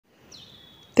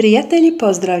Prijatelji,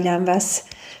 pozdravljam vas!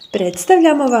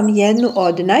 Predstavljamo vam jednu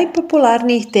od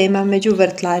najpopularnijih tema među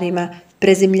vrtlarima –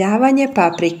 prezimljavanje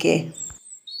paprike.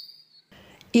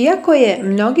 Iako je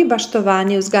mnogi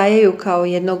baštovani uzgajaju kao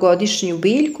jednogodišnju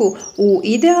biljku, u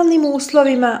idealnim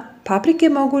uslovima paprike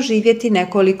mogu živjeti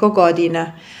nekoliko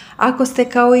godina. Ako ste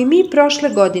kao i mi prošle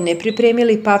godine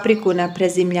pripremili papriku na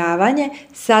prezimljavanje,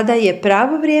 sada je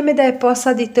pravo vrijeme da je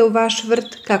posadite u vaš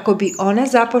vrt kako bi ona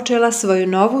započela svoju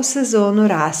novu sezonu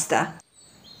rasta.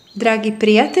 Dragi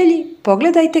prijatelji,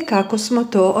 pogledajte kako smo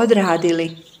to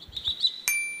odradili.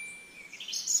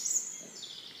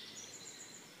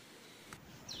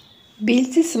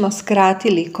 Biljci smo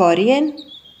skratili korijen,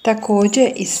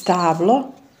 također i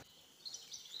stablo.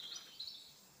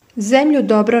 Zemlju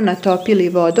dobro natopili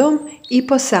vodom i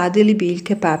posadili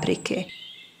biljke paprike.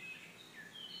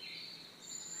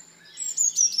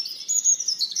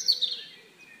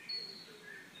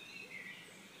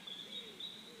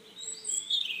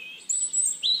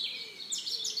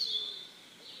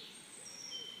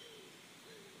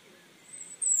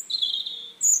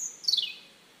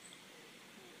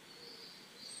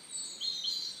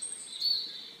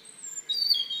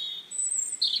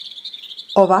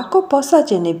 Ovako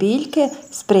posađene biljke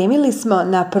spremili smo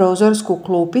na prozorsku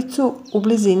klupicu u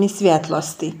blizini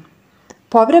svjetlosti.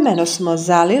 Povremeno smo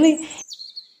zalili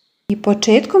i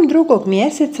početkom 2.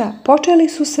 mjeseca počeli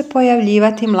su se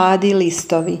pojavljivati mladi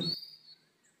listovi.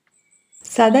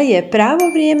 Sada je pravo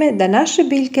vrijeme da naše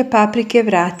biljke paprike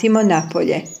vratimo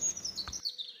napolje.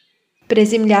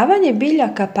 Prezimljavanje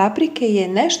biljaka paprike je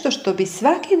nešto što bi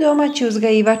svaki domaći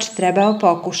uzgajivač trebao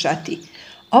pokušati.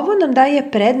 Ovo nam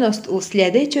daje prednost u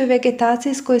sljedećoj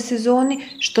vegetacijskoj sezoni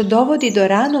što dovodi do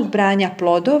ranog branja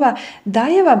plodova,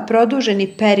 daje vam produženi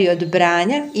period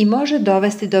branja i može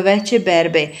dovesti do veće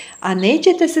berbe, a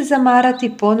nećete se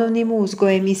zamarati ponovnim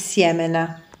uzgojem iz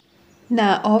sjemena.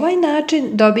 Na ovaj način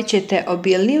dobit ćete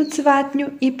obilniju cvatnju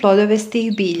i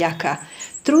plodovestih biljaka.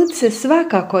 Trud se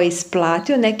svakako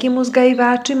isplatio nekim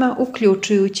uzgajivačima,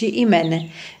 uključujući i mene.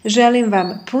 Želim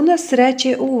vam puno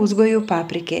sreće u uzgoju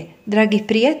paprike. Dragi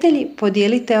prijatelji,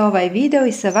 podijelite ovaj video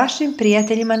i sa vašim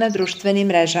prijateljima na društvenim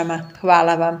mrežama.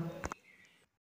 Hvala vam!